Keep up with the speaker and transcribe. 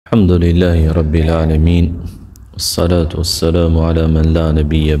Alhamdulillahi Rabbil Alamin. Salatu wassalamu ala man la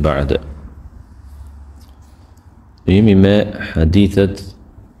nabiyya ba'da. Jemi me hadithet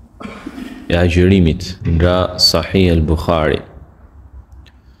e agjërimit nga Sahih al-Buhari.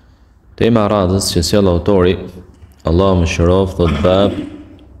 Tema radhës që sjell autori, Allahu më shërof, thot bab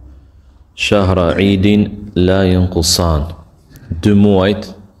Shahra Idin la yanqusan. 2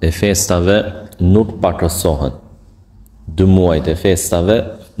 muajt e festave nuk pakësohen. 2 muajt e festave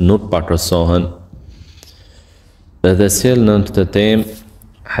nuk pakësohen. Edhe sjell në këtë temë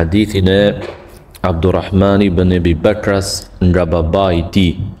hadithin e Abdurrahmani ibn Abi Bakras nga babai i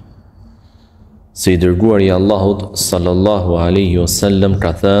tij, se i dërguari i Allahut sallallahu alaihi wasallam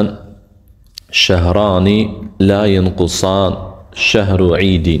ka thënë: Shahrani la yanqusan, shahru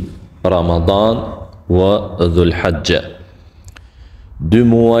Idin, Ramadan wa Dhul Hajja. 2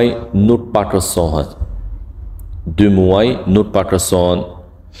 muaj nuk pakësohen. 2 muaj nuk pakësohen.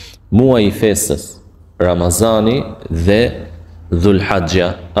 Muaj i festës, Ramazani dhe Dhul Hajja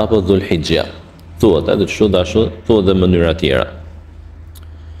apo Dhul Hijja. Thuhet edhe kështu dashu, thuhet dhe mënyra tjera.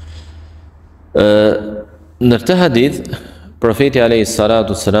 Në këtë hadith, profeti alayhi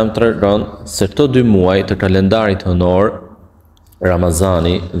salatu wassalam tregon se këto 2 muaj të kalendarit hënor,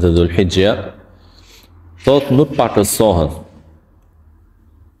 Ramazani dhe Dhul Hijja, thot nuk pakësohen.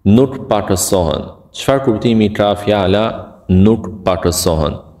 Nuk pakësohen. Çfarë kuptimi ka fjala nuk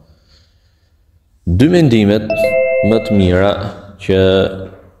pakësohen? 2 mendimet më të mira që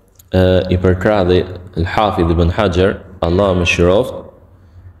i përkrahë al-Hafidh ibn Hajar, Allah më shiroft,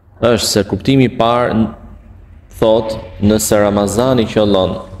 është se kuptimi i parë thot nëse Ramazani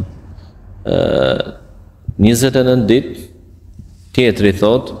qëllon 29 ditë, tjetri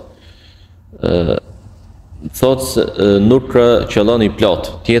thot nuk qëllon i plot,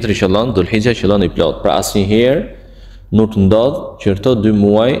 tjetri qëllon Dhul Hijja qëllon i plot. Pra asnjëherë nuk ndodh që këto 2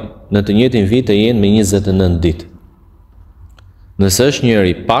 muaj në të njëjtin vit të jenë me 29 ditë. Nëse është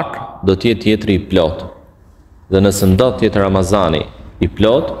njëri pak, do të jetë tjetri i plot. Dhe nëse ndodh të jetë Ramazani i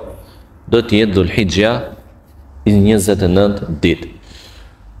plot, do të jetë Dhul Hijja i 29 ditë.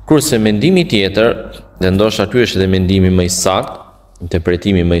 Kurse mendimi tjetër, dhe ndoshta ky është edhe mendimi më i saktë,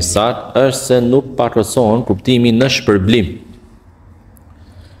 interpretimi më i saktë, është se nuk pakësohen kuptimi në shpërblim.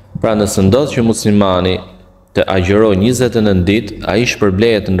 Pra nëse ndodh që muslimani të agjëroj 29 ditë, ai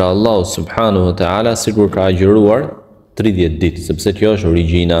shpërblehet nga Allahu subhanahu wa taala sikur ka agjëruar 30 ditë, sepse kjo është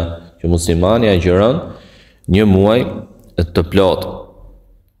origjina, që muslimani agjëron 1 muaj të plot.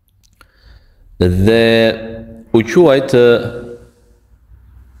 Dhe u quajt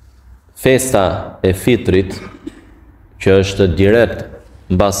festa e fitrit, që është direkt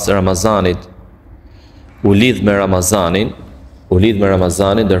mbas Ramazanit, u lidh me Ramazanin,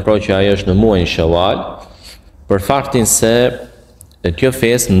 ndërkohë që ajo është në muajin Shawal, për faktin se kjo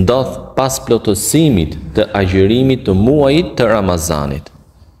festë ndodh pas plotësimit të agjërimit të muajit të Ramazanit.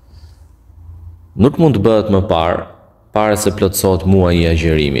 Nuk mund të bëhet më parë, para se plotësohet muaji i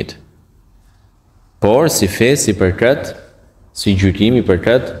agjërimit. Por si festë i përket, si gjykimi i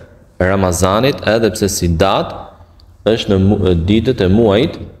përket Ramazanit, edhe pse si datë është në ditët e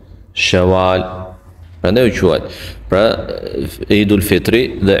muajit Shawal. Prandaj u quajt. Pra Eidul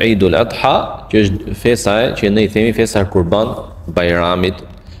Fitri dhe Eidul Adha, që është festa që ne i themi festa e Kurban Bajramit,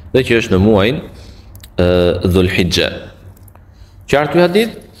 dhe që është në muajin Dhul Hijja. Qartë ky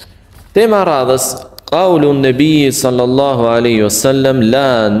hadith? Tema radhës, qaulu nabi sallallahu alaihi wasallam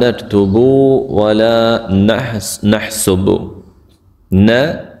la naktubu wa la nahsubu. Ne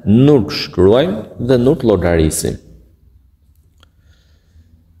nuk shkruajmë dhe nuk llogarisim.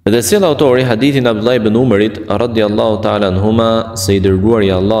 Dhe sjell autori hadithin Abdullah ibn Umarit radhiyallahu ta'ala anhuma, se i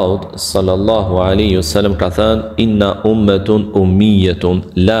dërguari i Allahut sallallahu alaihi wasallam ka thënë: inna ummatun ummiyatun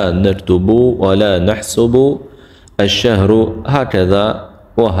la naktubu wa la nahsubu ash-shahru hakadha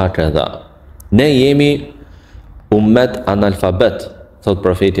wa hakadha. Ne jemi ummet analfabet, thot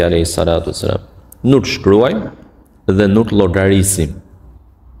profeti alayhi salatu wasalam. Nuk shkruajmë dhe nuk llogarisim.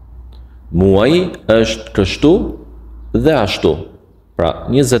 Muaji është kështu dhe ashtu. Pra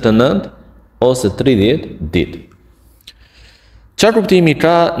 29 ose 30 ditë. Çfarë kuptimi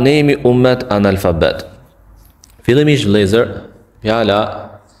ka ne jemi ummet analfabet? Fillimisht vëllezër, fjala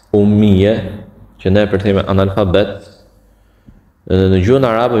ummije, që ne e përthejmë analfabet, në gjuhën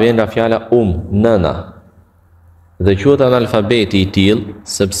arabe vjen nga fjala nëna. Dhe quhet analfabeti i tillë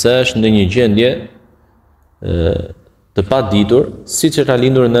sepse është në një gjendje të paditur, siç e ka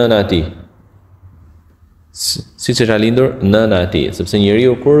lindur nëna e tij. Siç e ka lindur nëna e tij, sepse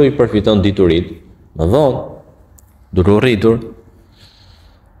njeriu kur i përfiton dituritë, më vonë, duke u rritur,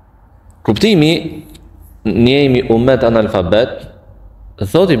 kuptimi ne jemi ummet analfabet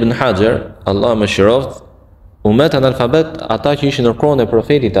thot Ibn Hajar, Allah më shiroft, umet analfabet ata që ishin në kohën e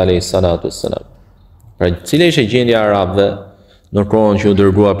profetit alayhis salatu wassalam. Pra cila ishte gjendja e arabëve në kohën që u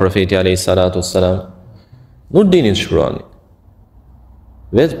dërgua profeti alayhis salatu wassalam? Nuk dinin të shkruanin.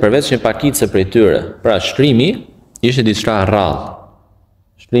 Përveç një pakicë prej tyre. Pra shkrimi ishte diçka e rrallë.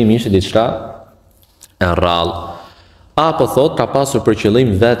 Shkrimi ishte diçka e rrallë. Apo thot ka pasur për qëllim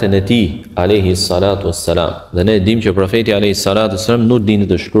veten e tij alayhis salatu wassalam. Dhe ne dim që profeti alayhis salatu wassalam nuk dinte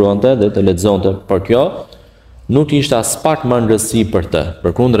të shkruante dhe të lexonte, por kjo nuk ishte as pak më rëndësi për të.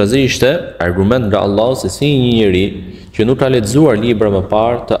 Përkundrazi ishte argument nga Allahu se si një njeri që nuk ka lexuar libra më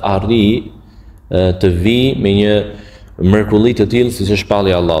parë të arrijë të vi me një mrekulli të tillë siç është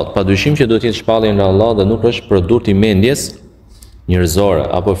shpallja e Allahut. Padyshim që duhet të jetë shpallje nga Allahu dhe nuk është produkt i mendjes njerëzore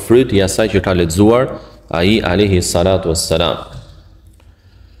apo fryt i asaj që ka lexuar ai alayhi salatu wassalam.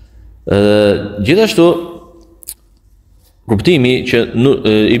 Gjithashtu kuptimi që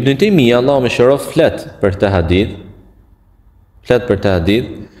Ibn Tema, Allahu më shërof, flet për këtë hadith,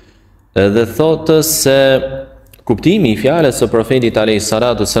 dhe thotë se kuptimi i fjalës së profetit alayhis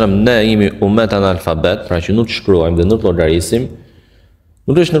salatu wassalam, ne jemi umet analfabet, pra që nuk shkruajmë dhe nuk llogarisim,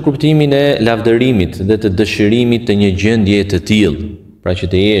 nuk është në kuptimin e lavdërimit dhe të dëshirimit të një gjendje të tillë, pra që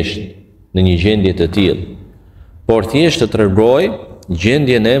të jesh në një gjendje të tillë, por thjesht të tregoj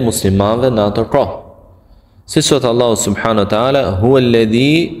gjendjen e muslimanëve në atë kohë. Si sot Allahu subhanahu wa taala huwa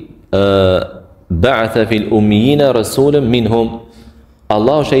alladhi ba'atha fil ummiyina rasulan minhum.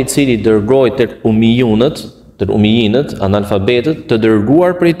 Allahu është ai i cili dërgoi tek umijinët, analfabetët, të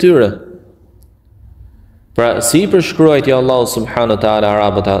dërguar prej tyre. Pra si përshkruajti Allahu subhanahu wa taala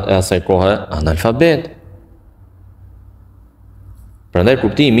arabët e asaj kohe? Analfabet. Prandaj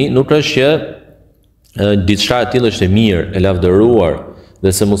kuptimi nuk është që diçka e tillë është e mirë, e lavdëruar,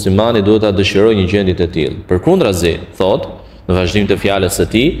 dhe se muslimani duhet ta dëshirojë një gjendje të tillë. Përkundrazi, thot, në vazhdim të fjalës së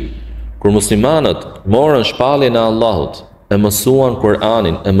tij, kur muslimanët morën shpalljen e Allahut, e mësuan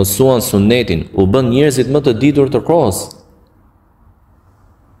Kur'anin, e mësuan Sunetin, u bën njerëzit më të ditur të kohës.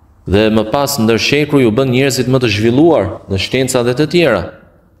 Dhe më pas ndër shekuj u bën njerëzit më të zhvilluar në shkenca dhe të tjera.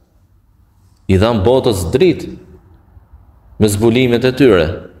 I dhan botës dritë me zbulimet e tyre.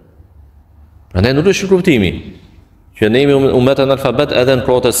 Prandaj nuk është kuptimi që ne jemi umet analfabet edhe në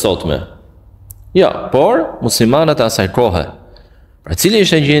kohët e sotme. Jo, por muslimanët e asaj kohe. Pra cili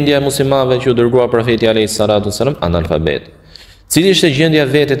ishte gjendja e muslimanëve që u dërgua profeti alayhis salatu wassalam? Analfabet. Cili ishte gjendja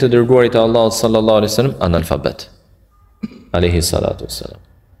vete të dërguarit të Allahut sallallahu alaihi wasallam? Analfabet. Alayhis salatu wassalam.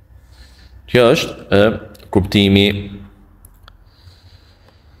 Kjo është kuptimi.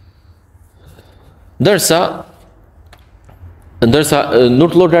 Ndërsa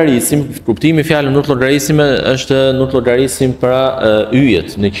nuk llogarisim, kuptimi i fjalës nuk llogarisim është nuk llogarisim pra yjet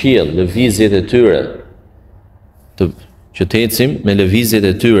në qiell, lëvizjet e tyre, që të ecim me lëvizjet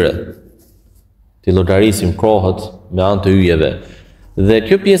e tyre, të llogarisim kohët me anë të yjeve. Dhe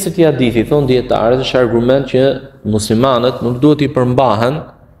kjo pjesë e hadithit, thon dietarët, është argument që muslimanët nuk duhet i përmbahen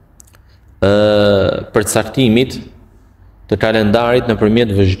përcaktimit të kalendarit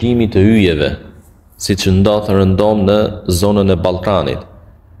nëpërmjet vëzhdimit të yjeve, siç ndodh rëndom në zonën e Ballkanit.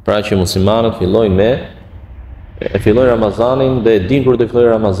 Pra që muslimanët fillojnë Ramazanin dhe din kur të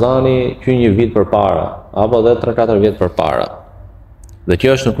fillojë Ramazani ky një vit përpara, apo edhe 3-4 vjet përpara. Dhe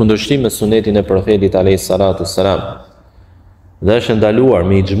kjo është në kundërshtim me sunetin e profetit alayhis salatu wassalam. Dhe është ndaluar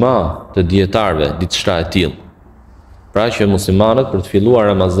me ixhma të dietarëve diçka e tillë. Pra që muslimanët për të filluar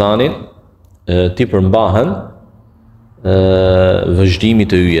Ramazanin ti përmbahen vëzhdimit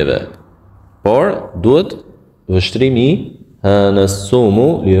të yjeve. Por duhet vështrimi në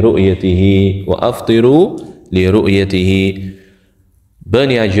sumu li ru'yatihi wa aftiru li ru'yatihi.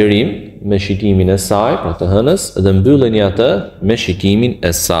 Bëni agjërim me shikimin e saj, pra të hënës, dhe mbylleni atë me shikimin e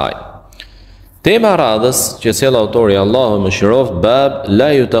saj. Tema radhës që sjell autori, Allahu më shiroft, bab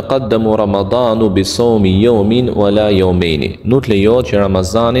la yutaqaddamu Ramadanu bi sawmi yawmin wala yawmaini. Nuk lejohet që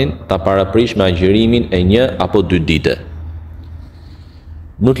Ramazanin ta paraprish me agjërimin e 1 apo 2 ditë.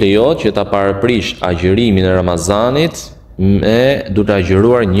 Nuk lejohet që ta paraprish agjërimin e Ramazanit me duke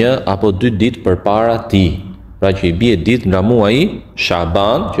agjëruar 1 apo 2 ditë përpara tij. Pra që i bie ditë nga muaji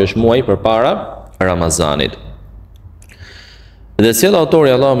Shaban, që është muaji përpara Ramazanit. Dhe sjell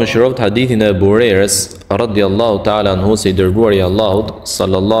autori, Allahu më shiroft, hadithin e Buhari's radhiyallahu ta'ala anhu, se i dërguari i Allahut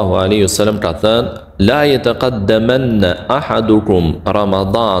sallallahu alaihi wasallam ka thënë: la yataqaddamanna ahadukum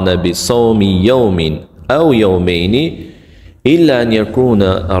Ramadana bi sawmi yawmin aw yawmaini illa an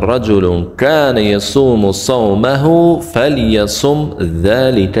yakuna rajulun kana yasumu sawmahu falyasum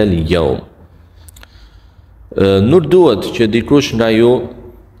dhalika al-yawm. Nuk duhet që dikush nga ju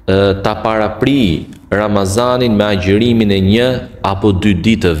ta parapri Ramazanin me agjërimin e 1 apo 2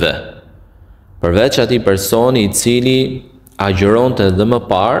 ditëve, përveç atij personi I cili agjëronte edhe më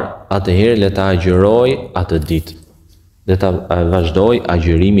parë, atëherë le ta agjëroj atë ditë, le ta vazhdoj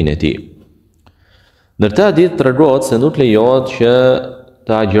agjërimin e tij. Në këtë hadith tregohet se nuk lejohet që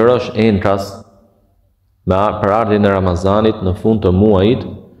të agjërosh entras për ardhin e Ramazanit në fund të muajit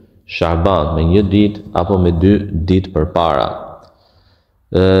Shaban me 1 ditë apo me 2 ditë përpara.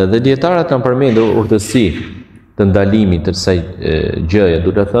 Dhe dietarët kanë përmendur urtësi të ndalimit të kësaj gjëje,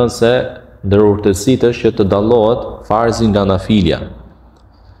 duke thënë se ndër urtësitë është që të dallohet farzi nga nafilja.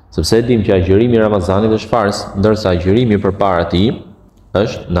 Sepse dim që agjërimi I Ramazanit është farz, ndërsa agjërimi përpara tij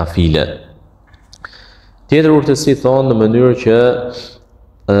është nafile. Tjetër urtësi thonë në mënyrë që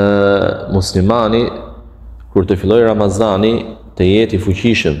muslimani kur të fillojë Ramazani të jetë I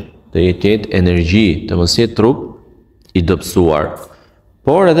fuqishëm, të jetë energji, të mos jetë trup I dobësuar.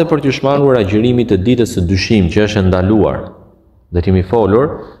 Por edhe për t'ju shmangur agjërimit të ditës së dyshim që është ndaluar, dhe kemi folur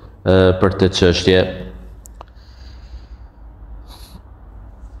për të çështje.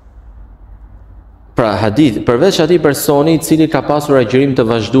 Pra hadith, përveç atij personi I cili ka pasur agjërim të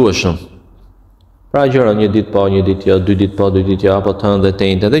vazhdueshëm. Pra agjëron 1 ditë po, 1 ditë jo, 2 ditë po, 2 ditë jo, apo të hënë dhe të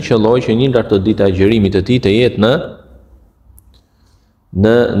njëjtë, dhe qëlloj që një nga këto ditë agjërimit të tij të jetë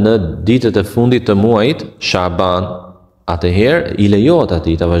në ditët e fundit të muajit Shaban. Atëherë I lejohet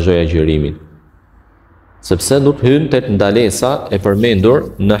atij të vazhdojë agjërimin, sepse nuk hyn tek ndalesa e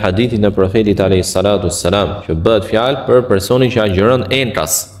përmendur në hadithin e profetit alayhis salatu wassalam, që bëhet fjalë për personin që agjëron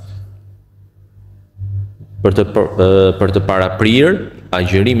entras, për të paraprirë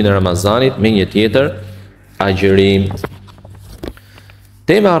agjërimin e Ramazanit me një tjetër agjërim.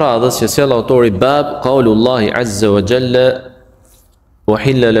 Tema radhës që sjell autori bab qaulullahi azza wa jalla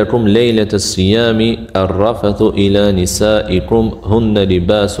وحل لكم ليلة الصيام الرفث إلى نسائكم هن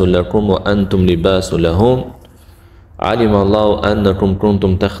لباس لكم وأنتم لباس لهم علم الله أنكم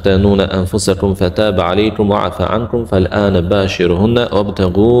كنتم تختانون أنفسكم فتاب عليكم وعفى عنكم فالآن باشرهن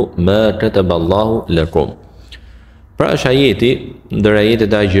وابتغوا ما كتب الله لكم. Pra është ajeti ndër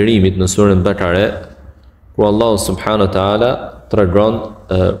ajetet e agjërimit në surën Bakare, ku Allahu subhanahu wa taala tregon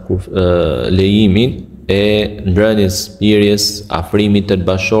lejimin e ngrënies, pirjes, afrimit të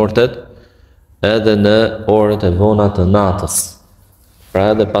bashortet edhe në orët e vona të natës,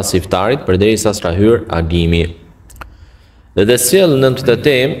 pra edhe pas iftarit përderisa s'ka hyrë agimi. Dhe sjell në këtë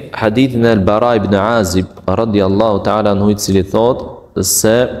temë hadithin e al-Bara ibn Azib radhiyallahu ta'ala anhu, I cili thotë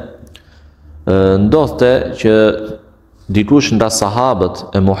se ndodhte që dikush nga sahabët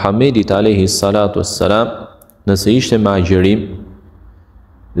e Muhamedit alayhi salatu wassalam, nëse ishte me agjërim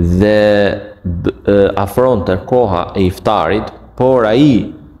dhe afronte koha e iftarit, por ai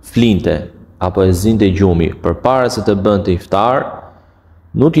flinte apo e zinte gjumi përpara se të bënte iftar,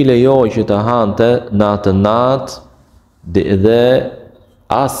 nuk I lejohej që të hante në atë natë dhe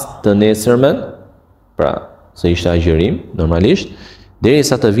as të nesërmen, pra se ishte agjërim normalisht,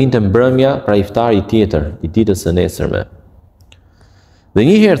 derisa të vinte mbrëmja pra iftari tjetër I ditës së nesërme. Dhe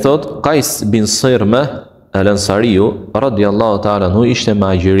njëherë thot Qais bin Sirme al-Ansariu radhiyallahu ta'ala anhu ishte me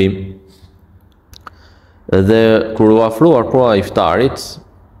agjërim. Dhe kur u afruar koha e iftarit,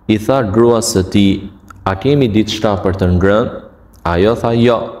 I tha gruas së tij, a kemi diçka për të ngrënë? Ajo tha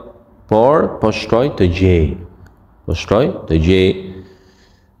jo, por po shkoj të gjej.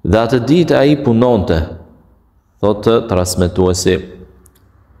 Dhe atë ditë ai punonte, thotë transmetuesi,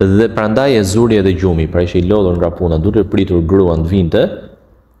 dhe prandaj e zuri edhe gjumi, pra ishte I lodhur nga puna, duke pritur gruan të vinte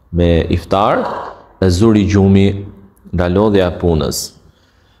me iftar, e zuri gjumi nga lodhja e punës.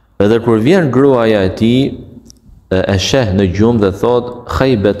 Edhe kur vjen gruaja e tij, e sheh në gjumë dhe thot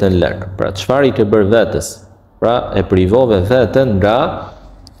khajbeten lek, pra çfarë I ke bërë vetes? Pra e privove veten nga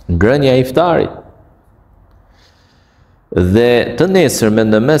ngrënia e iftarit. Dhe të nesërmen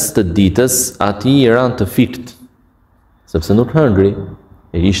në mes të ditës, atij I ran të fikt, sepse nuk hëngri,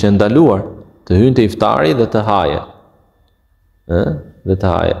 e ishte ndaluar të hynte iftari dhe të haje.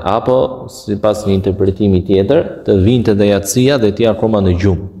 Apo sipas një interpretimi tjetër, të vinte dhe yatsia dhe ti akoma në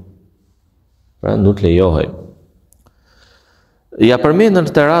gjumë. Pra nuk lejohej. Ja përmendën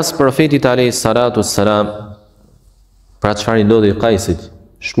këtë rast profetit alayhis salatu wassalam, pra çfarë I ndodhi Qaisit,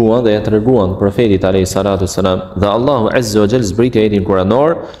 shkuan dhe ja treguan profetit alayhis salatu wassalam, dhe Allahu azza wa jall zbriti ajetin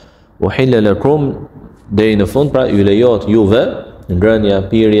kuranor, uhilla lakum, deri në fund, pra ju lejohet juve ngrënia,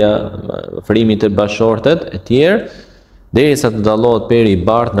 pirja, frimi të bashortet e tjerë, derisa të dallohet peri I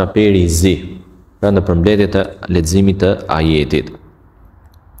bardhë nga peri I zi, pra në përmbledhje të leximit të ajetit.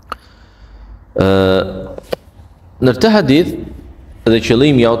 Në këtë hadith dhe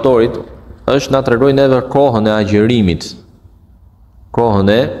qëllimi I autorit është na tregoj neve kohën e agjërimit, kohën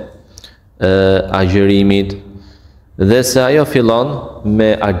e agjërimit, dhe se ajo fillon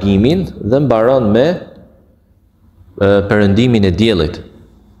me agimin dhe mbaron me perëndimin e diellit.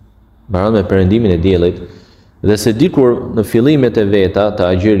 Mbaron me perëndimin e diellit. Dhe se dikur në fillimet e veta të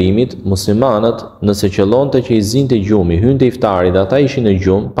agjërimit, muslimanët, nëse qëllonte që i zinte gjumi, hynte iftari dhe ata ishin në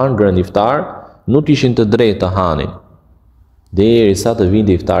gjumë, pa ngrënë iftar, nuk ishin të drejtë të hanin, derisa të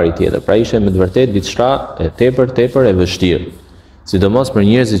vinte iftari tjetër. Pra ishte me të vërtetë diçka e tepër e vështirë, sidomos për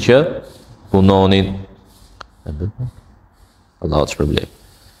njerëzit që punonin. Allahu të shpërblet.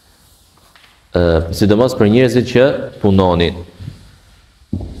 Sidomos për njerëzit që punonin.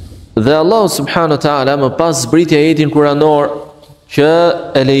 Dhe Allahu subhanahu wa taala më pas zbriti ajetin kuranor që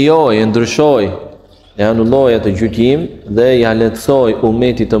e lejoi, e ndryshoi, e anulloi atë gjykim dhe ja lehtësoi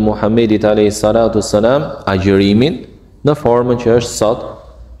ummetit të Muhamedit alayhi salatu wassalam agjërimin në formën që është sot,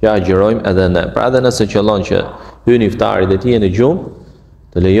 që agjërojmë edhe ne. Pra edhe nëse qëllon që hyn iftari dhe ti je në gjumë,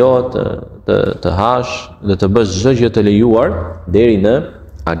 të lejohet të hash dhe të bësh çdo gjë të lejuar deri në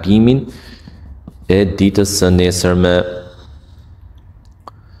agimin e ditës së nesërme.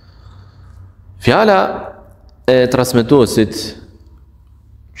 Fjala e transmetuesit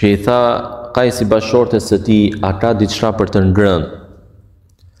që i tha Kajsi bashortes së tij, a ka diçka për të ngrënë?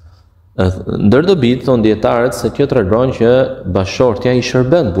 Ndërdobit thon dietarët se kjo tregon që bashortja i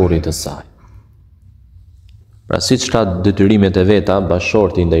shërben burrit të saj. Pra siç ka detyrimet e veta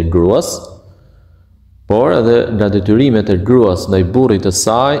bashorti ndaj gruas, por edhe nga detyrimet e gruas ndaj burrit të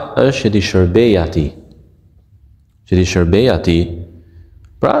saj është që t'i shërbejë atij. Që t'i shërbejë atij.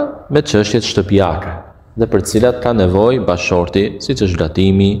 Pra me çështjet shtëpiake, dhe për cilat ka nevojë bashorti, siç është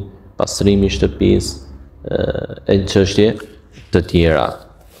gatimi, pastrimi i shtëpisë e çështje të tjera.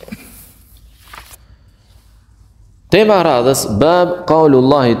 Tema radhës bab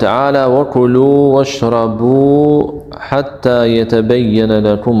qaulullahi ta'ala wa kulu washrabu hatta yatabayyana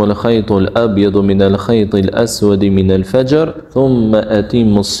lakum al-khaytu al-abyadu min al-khayti al-aswadi min al-fajr thumma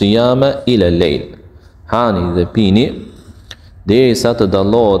atimmu as-siyama ila al-layl. Hani dhe pini derisa të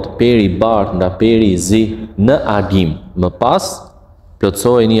dallohet peri i bardhë nga peri i zi në agim. Më pas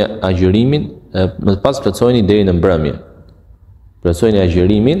plotësojeni agjërimin, më pas plotësojeni deri në mbrëmje. Plotësojeni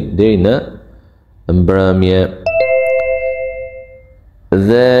agjërimin deri në mbrëmje.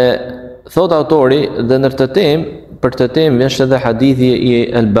 Dhe thot autori, dhe në këtë temë, për këtë temë është edhe hadithi i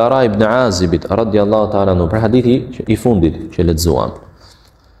Al-Bara ibn Azibit radhiyallahu ta'ala anhu, për hadithi i fundit që lexuam.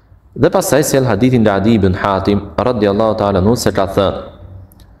 Dhe pastaj sjell hadithin nga Adi ibn Hatim radhiyallahu ta'ala anhu se ka thënë: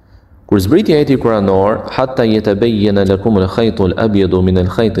 kur zbriti ajeti kuranor, hatta yatabayyana lakum al-khaytu al-abyadu min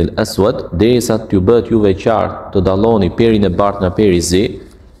al-khayti al-aswad, derisa t'ju bëhet juve qartë të dalloni perin e bardhë nga peri i zi.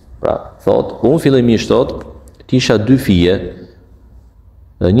 Pra thot, unë fillimisht thot, kisha dy fije,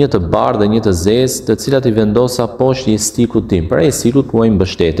 një të bardhë dhe një të zezë, të cilat i vendosa poshtë jestikut tim. Pra jestikut ku ai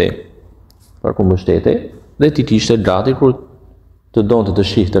mbështete. Pra ku mbështete, dhe ti kishte gati kur të donte të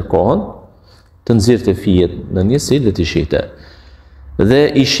shihte kohën, të nxirrte fijet në një sil dhe të shihte. Dhe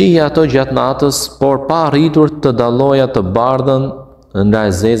i shihja ato gjatë natës, por pa arritur të dalloja të bardhën nga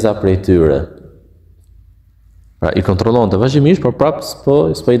e zeza prej tyre. Pra i kontrollonte vazhdimisht, por prapë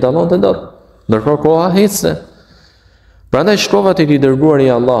s'po i dallonte dot. Ndërkohë koha ecste. Prandaj shkova te i dërguari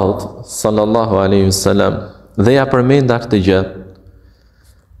i Allahut sallallahu alaihi wasallam dhe ja përmenda këtë gjë.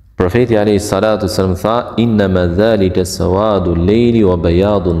 Profeti alayhi salatu wasallam tha: "Inna ma dhalika sawadu al-layli wa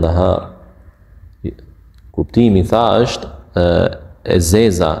bayadu an-nahar." Kuptimi tha është e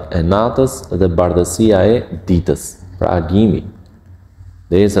zeza e natës dhe bardhësia e ditës, pra agimi.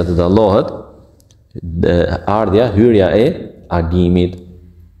 Derisa të dallohet ardhja, hyrja e agimit.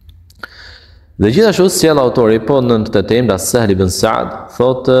 Dhe gjithashtu sjell autori po në këtë temë nga Sahih ibn Sa'd,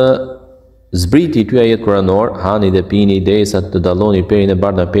 thotë zbriti ky ajet kuranor, hani dhe pini derisa të dalloni perin e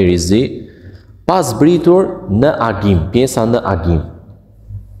bardhë nga peri i zi, pas zbritur në agim, pjesa në agim.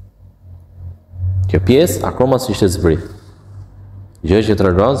 Kjo pjesë akoma s'ishte zbrit. Gjë që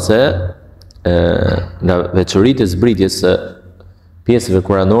tregon se nga veçoritë e zbritjes së pjesëve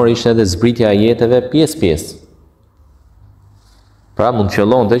kuranore ishte edhe zbritja e ajeteve pjesë. Pra mund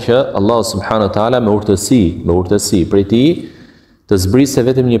qëllonte që Allah subhanahu wa taala me urtësi prej tij të zbrisë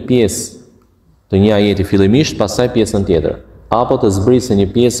vetëm një pjesë të një ajeti fillimisht, pastaj pjesën tjetër, apo të zbrisë një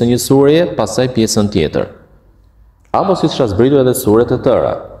pjesë një sureje, pastaj pjesën tjetër. Apo siç ka zbritur edhe suret e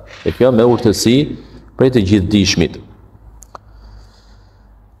tëra. E kjo me urtësi prej të gjithdijshmit.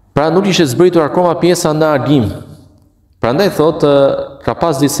 Pra nuk ishte zbritur akoma pjesa në agim. Prandaj thotë, ka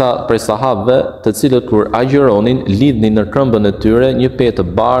pas disa prej sahabëve të cilët kur agjëronin lidhnin në këmbën e tyre një petë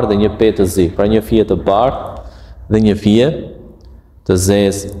të bardhë dhe një petë të zi, pra një fije të bardhë dhe një fije të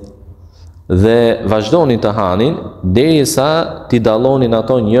zezë. dhe vazhdoni të hanin derisa t'i dallonin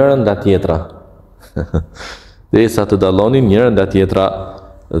ato njërën nga tjetra. Derisa të dallonin njërën nga tjetra.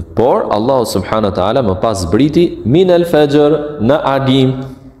 Por Allahu subhanahu wa taala më pas zbriti min el fajr në adim.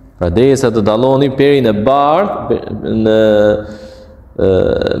 Pra derisa të dallonin perin e bardhë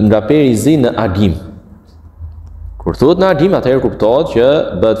nga peri i zi në adim. Kur thuhet në adim, atëherë kuptohet që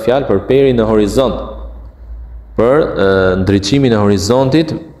bëhet fjalë për perin në horizont, për ndriçimin e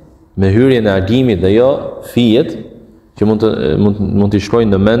horizontit me hyrjen e adimit dhe jo fijet që mund të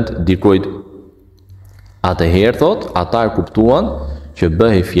shkojnë në mend dikujt. Atëherë thot, ata e kuptuan që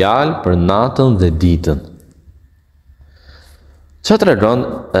bëhej fjalë për natën dhe ditën. Çfarë tregon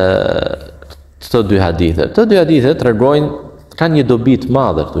këto dy hadithe? Këto dy hadithe tregojnë, kanë një dobi të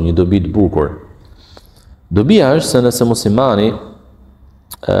madhe këtu, një dobi të bukur. Dobia është se nëse muslimani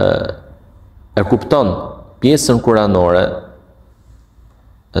e kupton pjesën kuranore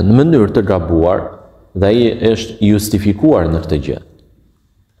në mënyrë të gabuar dhe ai është i justifikuar në këtë gjë.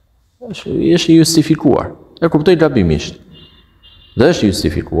 Është i justifikuar. E kuptoi gabimisht. Dhe është i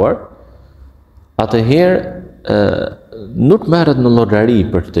justifikuar. Atëherë nuk merret në llogari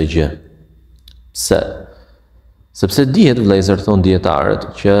për këtë gjë. Pse? Sepse dihet, vëllezër, thon dietarët,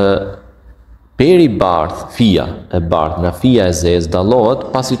 që peri i bardh, fija e bardh nga fija e zezë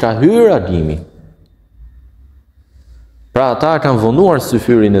dallohet pasi ka hyrë adimi. Pra ata kanë vonuar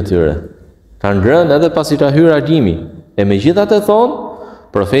syfyrin e tyre. Kanë ngrënë edhe pasi ka hyrë adimi. E megjithatë thon,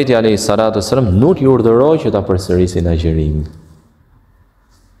 profeti alayhis salatu wassalam nuk i urdhëroi që ta përsërisin agjërimin.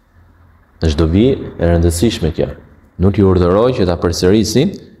 Është dobi e rëndësishme kjo. Nuk i urdhëroi që ta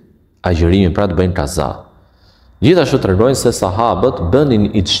përsërisin agjërimin, pra të bëjnë kaza. Gjithashtu tregojnë se sahabët bënin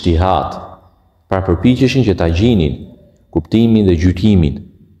ijtihad, pra përpiqeshin që ta gjinin kuptimin dhe gjykimin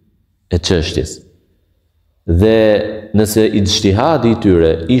e çështjes. Dhe nëse ijtihadi i tyre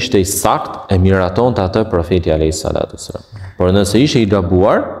ishte i sakt, e miratonte atë profeti alayhis salatu wassalam. Por nëse ishte i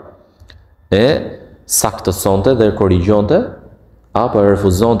gabuar, e saktësonte dhe korrigjonte apo e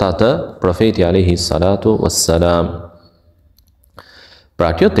refuzonte atë profeti alayhis salatu wassalam.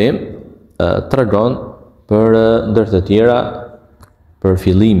 Pra kjo temë tregon për ndër të tjera për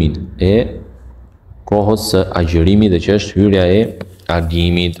fillimin e kohës së agjërimit dhe që është hyrja e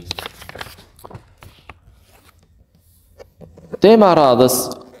adimit. Tema radhës,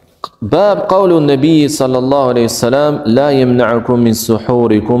 bab qaulu nabi sallallahu alaihi wasallam la yamna'ukum min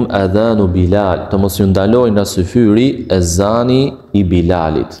suhurikum adhanu Bilal, të mos ju ndalojë nga syfyri ezani i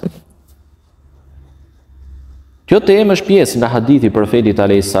Bilalit. Kjo temë është pjesë nga hadithi i profetit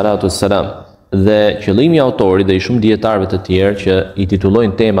alayhis salatu wassalam dhe qëllimi i autorit dhe i shumë dietarëve të tjerë që i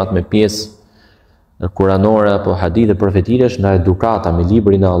titullojnë temat me pjesë kuranore apo hadithe profetike është nga edukata me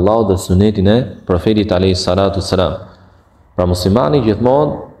librin e Allahut dhe sunetin e profetit alayhis salatu wassalam. Pra muslimani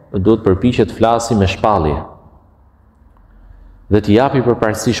gjithmonë duhet përpiqet të flasë me shpallje dhe të japi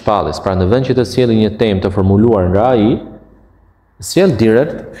përparësi shpalljes. Pra në vend që të sjellë një temë të formuluar nga ai, sjell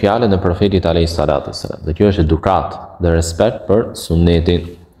direkt fjalën e profetit alayhis salatu wassalam. Dhe kjo është edukat dhe respekt për sunetin.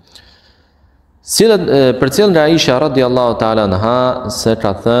 Përcjell nga Aisha radiallahu ta'ala anha se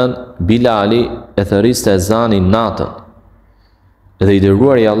ka thënë Bilali e thëriste ezanin natën. Dhe i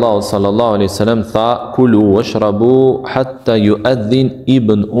dërguari i Allahut sallallahu alaihi wasallam tha: "Kulu washrabu hatta yu'adhin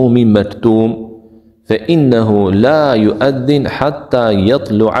ibn Ummi Maktum, fa innahu la yu'adhin hatta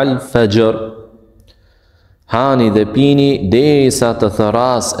yatlu'a al-fajr." Hani dhe pini derisa të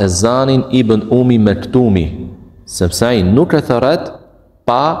thëras ezanin ibn Ummi Maktumi, sepse ai nuk e thërret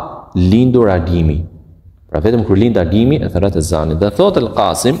pa lindur adimi. Pra vetëm kur lind adimi e thërret ezanin. Dhe thot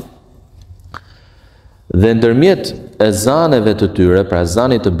El-Qasim, dhe ndërmjet ezaneve të tyre, pra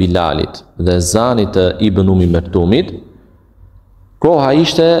ezanit të Bilalit dhe ezanit të Ibn Ummi Maktumit, koha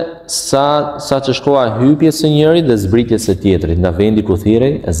ishte sa që shkoha hypjes së njërit dhe zbritjes së tjetrit nga vendi ku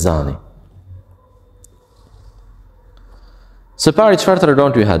thirrej ezani. Së pari çfarë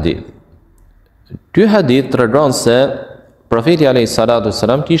tregon ky hadith? Ky hadith tregon se profeti alayhis salatu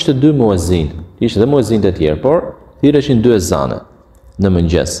wassalam kishte dy muezin, kishte dhe muezin të tjerë, por thirreshin dy ezane në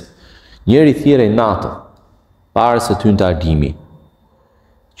mëngjes. Njëri thirrej natën, para se të hynte adimi.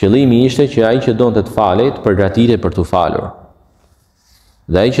 Qëllimi ishte që ai që donte të falej të përgatitej për të falur.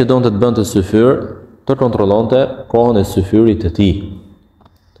 Dhe ai që donte të bënte syfyr të kontrollonte kohën e syfyrit të tij.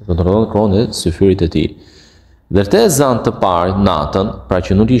 Të kontrollonte kohën e syfyrit të tij. Dhe te ezan të parë natën, pra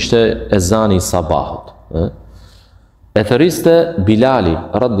që nuk ishte ezani i sabahut, e thëriste Bilali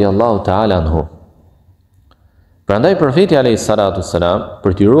radiallahu ta'ala anhu. Prandaj profeti alayhis salatu wassalam,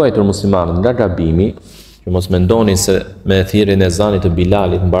 për t'i ruajtur muslimanët nga gabimi, që mos mendonin se me thirrjen e ezanit të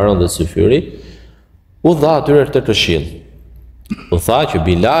Bilalit mbaron dhe syfyri, u dha atyre këtë këshill. U tha që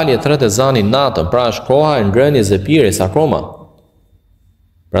Bilali e tret ezanin natën, pra është koha e ngrënies së pirjes akoma.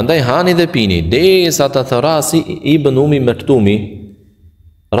 Prandaj hani dhe pini, derisa të thërasi Ibn Umi Mektumi,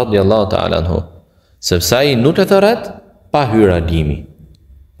 radhiyallahu ta'ala anhu, sepse ai nuk e thërret pa hyrë agimi.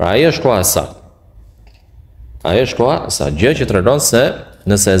 Pra ajo është koha e saktë. Ajo është koha e saktë, gjë që tregon se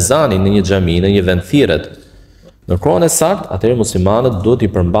nëse ezani në një xhami, në një vend thirret në kohën e saktë, atëherë muslimanët duhet i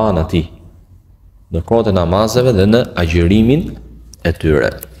përmbahen atij në kohët e namazeve dhe në agjërimin e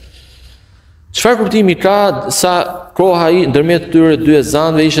tyre. Çfarë kuptimi ka sa koha i ndërmjet tyre dy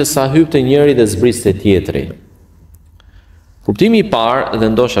ezanëve ishte sa hypte njëri dhe zbriste tjetri? Kuptimi i parë, dhe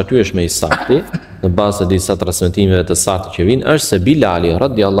ndoshta ky është më i saktë, në bazë të disa transmetimeve të saktë që vijnë, është se Bilali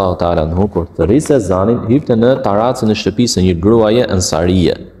radhiyallahu ta'ala anhu kur thërriste ezanin hypte në taracën e shtëpisë së një gruaje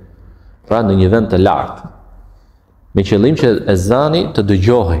ansarie, pra në një vend të lartë, me qëllim që ezani të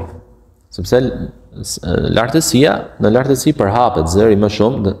dëgjohej, sepse në lartësi përhapet zëri më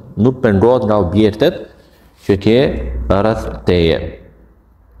shumë dhe nuk pengohet nga objektet që ke rreth teje.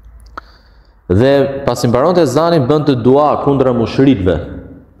 Dhe pasi mbaronte ezanin bënte dua kundra mushrikëve.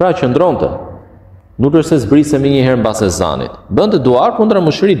 Pra qëndronte. Nuk është se zbrise më një herë mbas ezanit. Bënte dua kundra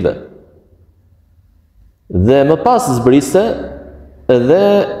mushrikëve. Dhe më pas zbrise edhe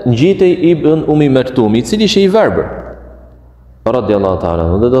ngjitej Ibn Umi Mektumi, i cili ishte i verbër. Radhiyallahu ta'ala.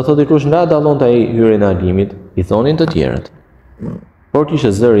 Dhe do thotë kush nga dallonte ai hyrjen e agimit, i thonin të tjerët. Por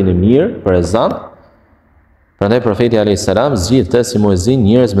kishte zërin e mirë për ezan. Prandaj profeti alayhis salam zgjidhte si muezin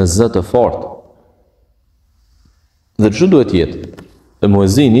njerëz me zë të fortë. Dhe çu duhet të jetë?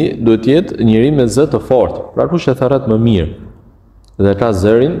 Muezini duhet të jetë njëri me zë të fortë, pra kush e thërret më mirë dhe ka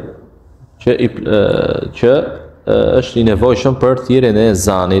zërin që është i nevojshëm për thirrjen e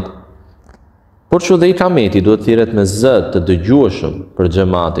ezanit. Por çu dhe ikameti duhet thirret me zë të dëgjueshëm për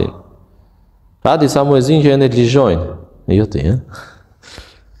xhamatin. Ka disa muezin që e neglizhojnë, jo ti,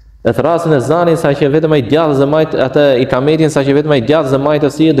 e thrasin ezanin sa që vetëm ai djathtë dhe majt atë ikametin sa që vetëm ai djathtë dhe majt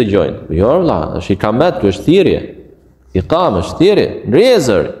si e dëgjojnë. Jo valla, është ikamet, kjo është thirrje. Iqam është thirrje,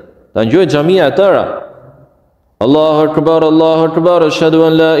 ndriezër, ta ngjoj xhamia e tëra. Allahu akbar, ashhadu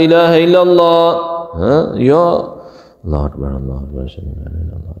an la ilaha illa Allah. Jo, Allahu akbar, ashhadu an la ilaha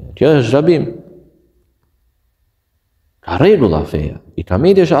illa Allah. Kjo është zhabim. Ka rregulla feja.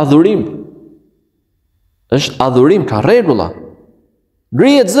 Ikameti është adhurim. Është adhurim, ka rregulla.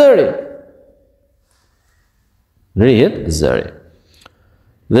 Ngrihet zëri. Ngrihet zëri.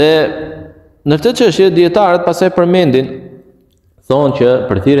 Dhe në këtë çështje dietarët pastaj përmendin, thonë që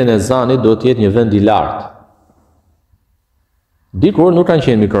për thirrjen e ezanit duhet të jetë një vend i lartë. Dikur nuk kanë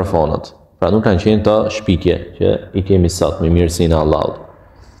qenë mikrofonat, pra nuk kanë qenë të shpikje që i kemi sot me mirësinë e Allahut.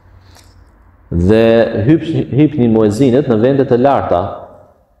 Dhe hypnin muezinët në vende të larta,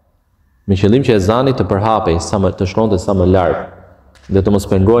 me qëllim që ezani të përhapej të shkonte sa më larg dhe të mos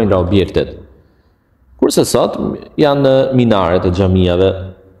pengohen nga objektet. Kurse sot janë minaret e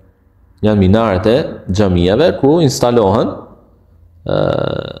xhamiave, ku instalohen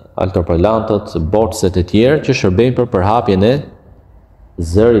altoparlantët, boxet e tjerë që shërbejnë për përhapjen e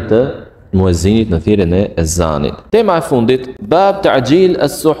zërit të muezinit në thirrjen e ezanit. Tema e fundit, bab ta'jil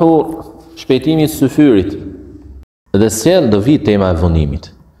as-suhur, shpejtimi i syfyrit. Dhe sjell do vi tema e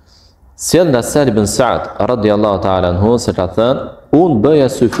vonimit. Sjell nga Sahih ibn Sa'd radhiyallahu ta'ala anhu se ka thënë, unë bëja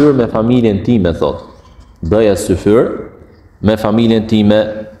syfyr me familjen time, thot. Bëja syfyr me familjen time.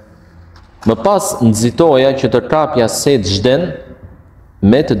 Më pas nxitoja që të kapja set zhden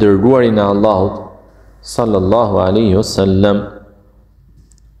me të dërguarin e Allahut sallallahu alaihi wasallam.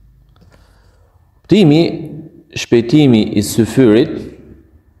 Shpejtimi i syfyrit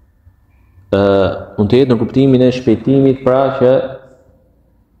mund të jetë në kuptimin e shpejtimit, pra që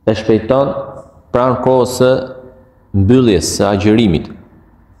e shpejton pranë kohës së mbylljes së agjërimit.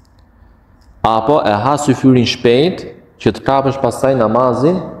 Apo e ha syfyrin shpejt që të kapësh pastaj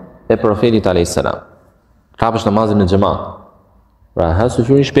namazin e profetit alayhis salam. Kapësh namazin në xhamat. Pra ha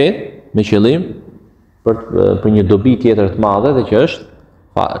syfyrin shpejt me qëllim për një dobi tjetër të madhe, dhe që është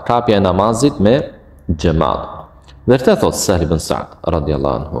kapja e namazit me xhamat. Dhe këtë thot Sahih ibn Sa'd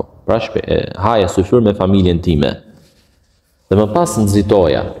radhiyallahu anhu. Pra haja syfyr me familjen time. Dhe më pas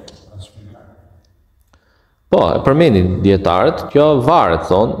nxitoja. Po, përmendin dietarët, kjo varet,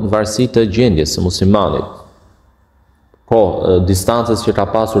 thonë, në varësi të gjendjes së muslimanit. Distancës që ka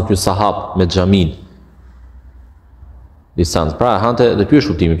pasur ky sahab me xhamin. Distancë. Pra, hante, dhe ky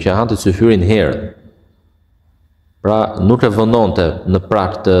është kuptimi, që hante syfyrin herë. Pra, nuk e vënonte në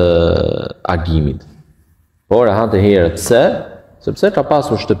prag të agimit. Por e hante herë. Pse? Sepse ka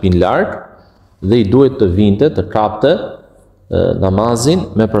pasur shtëpin larg dhe i duhet të vinte të kapte namazin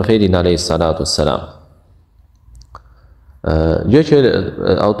me profetin alayhis salatu wassalam. Gjë që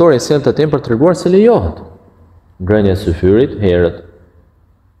autori sjell të temë për treguar se lejohet ngrënia e syfyrit herët.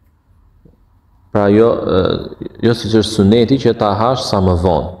 Pra jo siç është suneti që ta hash sa më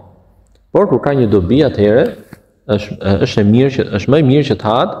vonë. Por kur ka një dobi atëherë është më e mirë që të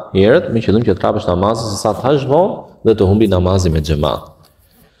hahet herët me qëllim që të trapësh namazin se sa të hash vonë dhe të humbi namazin me xhamat.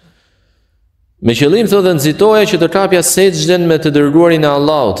 Me qëllim thotë nxitoja që të trapja sejdën me të dërguarin e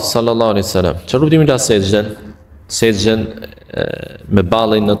Allahut sallallahu alaihi wasallam. Çfarë kuptimi ka sejdën? Sejdën me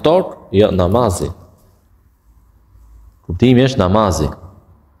ballin në tokë, jo namazi. Kuptimi është namazi.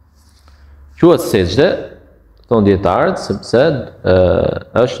 Quhet sejdë, thonë dietarët, sepse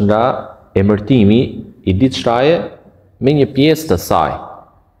është nga emërtimi i ditë shtaje me një pjesë të saj.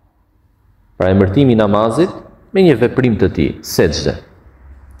 Pra emërtimi i namazit me një veprim të tij, sejdë.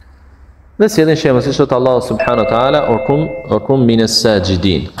 Dhe sjellin shembull siç thotë Allahu subhanahu wa taala, "Orkum minas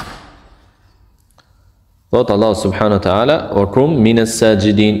sajidin." Thotë Allahu subhanahu wa taala, "Orkum minas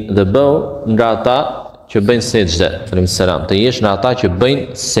sajidin", dhe bëu nga ata që bëjnë sejdë. Selam, të jesh nga ata që bëjnë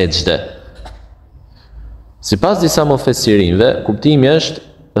sejdë. Sipas disa mufesirinëve, kuptimi është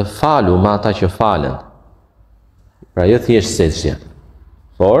falu me ata që falen. Pra jo thjesht sejdë,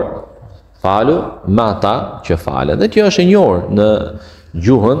 por falu me ata që falen. Dhe kjo është e njohur në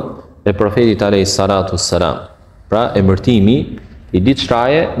gjuhën e profetit alayhi salatu wassalam. Pra emërtimi i ditë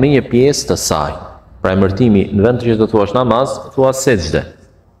shtaje me një pjesë të saj. Pra emërtimi në vend që të thuash namaz, thua sejdë.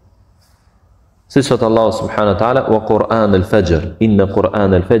 Si thot Allahu subhanahu wa taala, "Wa Qur'an al-fajr, inna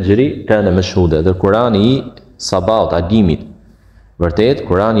Qur'an al-fajri kana mashhuda." Dhe Kurani i sabat, agimit. Vërtet,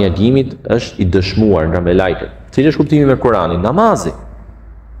 Kurani i agimit është i dëshmuar nga melajket. Cili është kuptimi me Kur'anin? Namazi.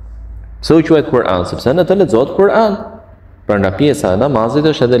 Pse u quhet Kur'an? Sepse në të lexohet Kur'an. Pra nga pjesa e namazit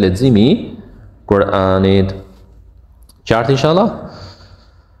është edhe leximi i Kur'anit. Qartë inshallah?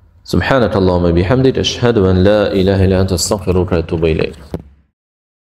 Subhanakallahumma bihamdik, ashhadu an la ilaha illa anta, astaghfiruka wa atubu ilayk.